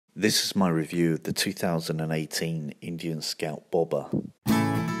This is my review of the 2018 Indian Scout Bobber.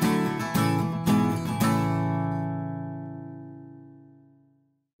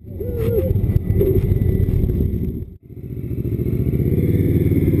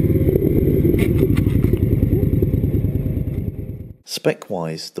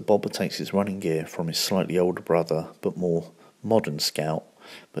 Spec-wise, the Bobber takes its running gear from his slightly older brother but more modern Scout,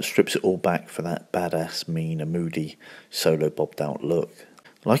 but strips it all back for that badass, mean and moody solo bobbed out look.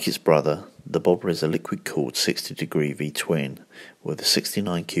 Like its brother, the Bobber is a liquid-cooled 60-degree V-twin with a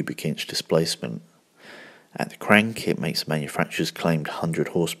 69 cubic inch displacement. At the crank, it makes the manufacturer's claimed 100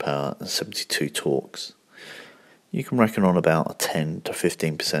 horsepower and 72 torques. You can reckon on about a 10 to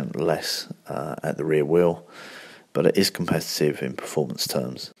 15% less at the rear wheel, but it is competitive in performance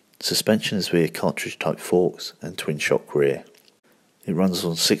terms. Suspension is via cartridge-type forks and twin-shock rear. It runs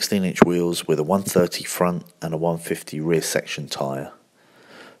on 16-inch wheels with a 130 front and a 150 rear section tyre.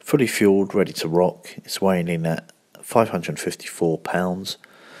 Fully fueled, ready to rock, it's weighing in at 554 pounds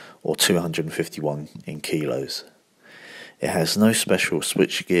or 251 in kilos. It has no special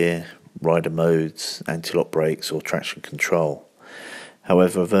switchgear, rider modes, anti-lock brakes or traction control.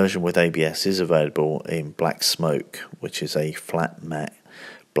 However, a version with ABS is available in Black Smoke, which is a flat matte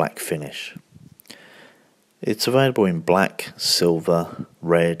black finish. It's available in black, silver,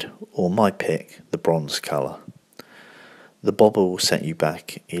 red or my pick, the bronze colour. The Bobber will set you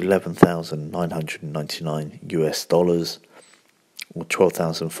back $11,999 US or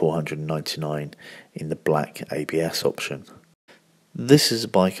 $12,499 in the black ABS option. This is a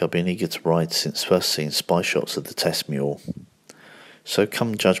bike I've been eager to ride since first seeing spy shots of the test mule. So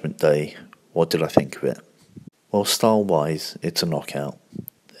come Judgment Day, what did I think of it? Well, style-wise, it's a knockout.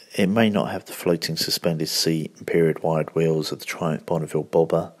 It may not have the floating suspended seat and period wired wheels of the Triumph Bonneville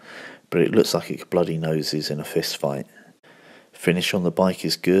Bobber, but it looks like it could bloody noses in a fist fight. Finish on the bike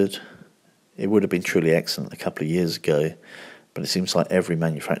is good. It would have been truly excellent a couple of years ago, but it seems like every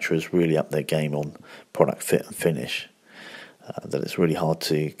manufacturer has really upped their game on product fit and finish, that it's really hard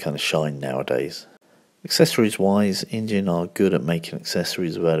to kind of shine nowadays. Accessories wise, Indian are good at making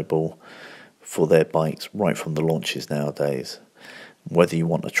accessories available for their bikes right from the launches nowadays. Whether you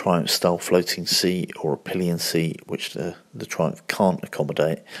want a Triumph style floating seat or a pillion seat, which the Triumph can't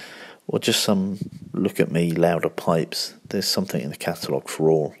accommodate, or just some look at me louder pipes, there's something in the catalogue for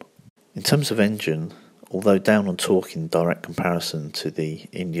all. In terms of engine, although down on torque in direct comparison to the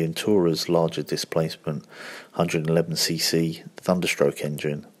Indian Tourer's larger displacement 111cc Thunderstroke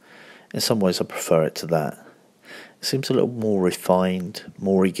engine, in some ways I prefer it to that. It seems a little more refined,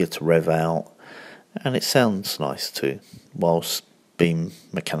 more eager to rev out, and it sounds nice too, whilst being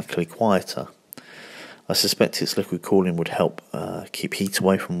mechanically quieter. I suspect its liquid cooling would help keep heat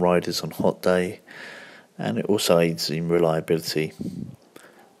away from riders on a hot day, and it also aids in reliability.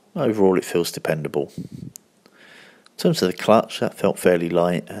 Overall, it feels dependable. In terms of the clutch, that felt fairly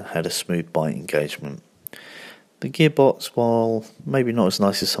light and had a smooth bite engagement. The gearbox, while maybe not as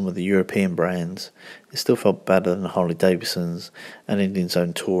nice as some of the European brands, it still felt better than Harley Davidson's and Indian's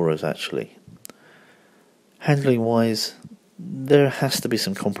own Tourers actually. Handling wise, there has to be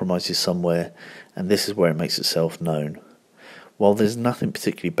some compromises somewhere, and this is where it makes itself known. While there's nothing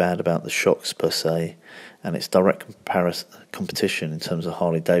particularly bad about the shocks per se, and its direct competition in terms of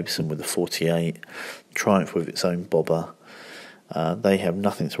Harley Davidson with the 48, Triumph with its own Bobber, they have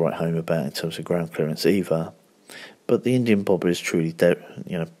nothing to write home about in terms of ground clearance either. But the Indian Bobber is truly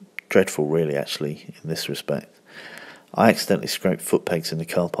dreadful really actually in this respect. I accidentally scraped foot pegs in the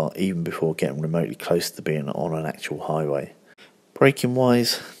car park even before getting remotely close to being on an actual highway. Braking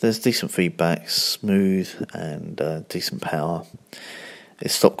wise, there's decent feedback, smooth and decent power. It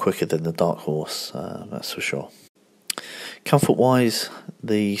stopped quicker than the Dark Horse, that's for sure. Comfort wise,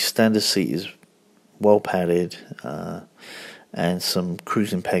 the standard seat is well padded, and some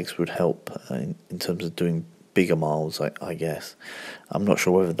cruising pegs would help in terms of doing bigger miles, I guess. I'm not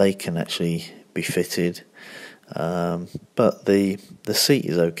sure whether they can actually be fitted, but the seat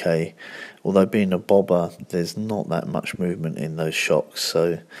is okay. Although being a Bobber, there's not that much movement in those shocks,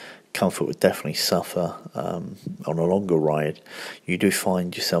 so comfort would definitely suffer on a longer ride. You do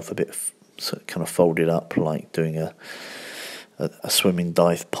find yourself a bit kind of folded up, like doing a swimming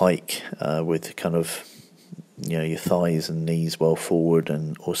dive pike with kind of your thighs and knees well forward,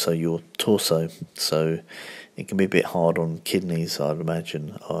 and also your torso. So it can be a bit hard on kidneys, I'd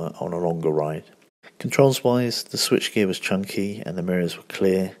imagine, on a longer ride. Controls wise, the switchgear was chunky and the mirrors were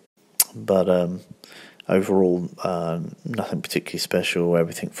clear, but overall nothing particularly special,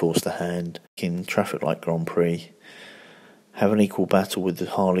 everything forced to hand. In traffic like Grand Prix, have an equal battle with the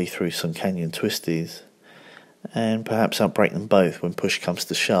Harley through some canyon twisties, and perhaps outbrake them both when push comes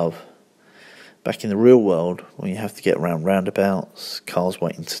to shove. Back in the real world, when you have to get around roundabouts, cars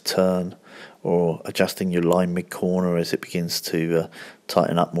waiting to turn, or adjusting your line mid-corner as it begins to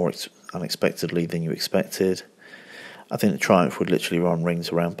tighten up more unexpectedly than you expected, I think the Triumph would literally run rings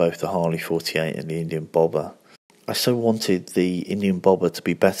around both the Harley 48 and the Indian Bobber. I so wanted the Indian Bobber to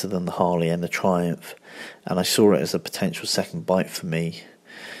be better than the Harley and the Triumph, and I saw it as a potential second bike for me.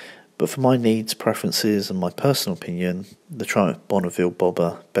 But for my needs, preferences and my personal opinion, the Triumph Bonneville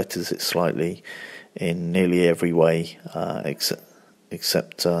Bobber betters it slightly in nearly every way,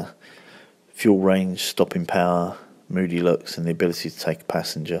 except fuel range, stopping power, moody looks and the ability to take a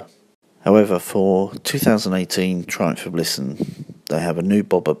passenger. However, for 2018 Triumph have listened. They have a new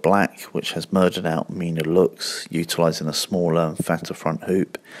Bobber Black, which has murdered out meaner looks, utilising a smaller and fatter front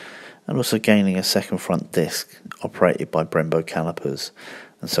hoop, and also gaining a second front disc, operated by Brembo calipers,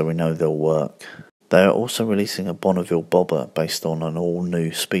 and so we know they'll work. They are also releasing a Bonneville Bobber based on an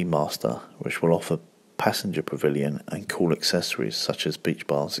all-new Speedmaster, which will offer passenger pavilion and cool accessories such as beach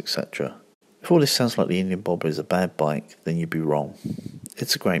bars, etc. If all this sounds like the Indian Bobber is a bad bike, then you'd be wrong.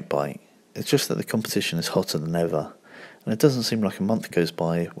 It's a great bike. It's just that the competition is hotter than ever, and it doesn't seem like a month goes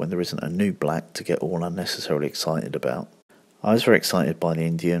by when there isn't a new black to get all unnecessarily excited about. I was very excited by the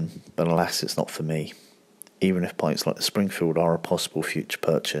Indian, but alas, it's not for me, even if bikes like the Springfield are a possible future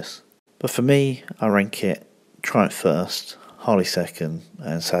purchase. But for me, I rank it Triumph first, Harley second,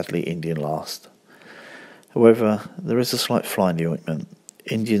 and sadly Indian last. However, there is a slight fly in the ointment.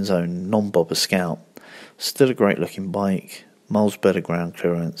 Indian's own non-Bobber Scout, still a great looking bike, miles better ground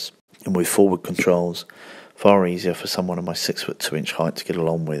clearance, and with forward controls, far easier for someone of my 6'2" height to get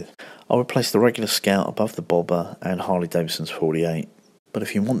along with. I would place the regular Scout above the Bobber and Harley Davidson's 48, but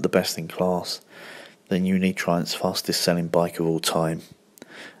if you want the best in class, then you need Triumph's fastest selling bike of all time,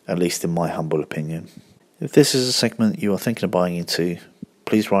 at least in my humble opinion. If this is a segment you are thinking of buying into,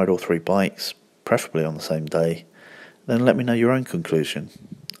 please ride all three bikes, preferably on the same day, then let me know your own conclusion.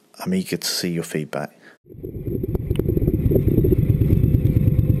 I'm eager to see your feedback.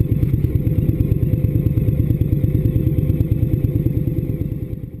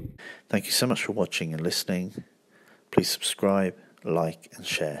 Thank you so much for watching and listening. Please subscribe, like and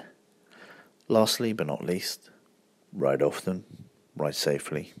share. Lastly but not least, ride often, ride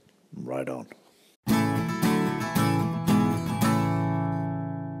safely, ride on.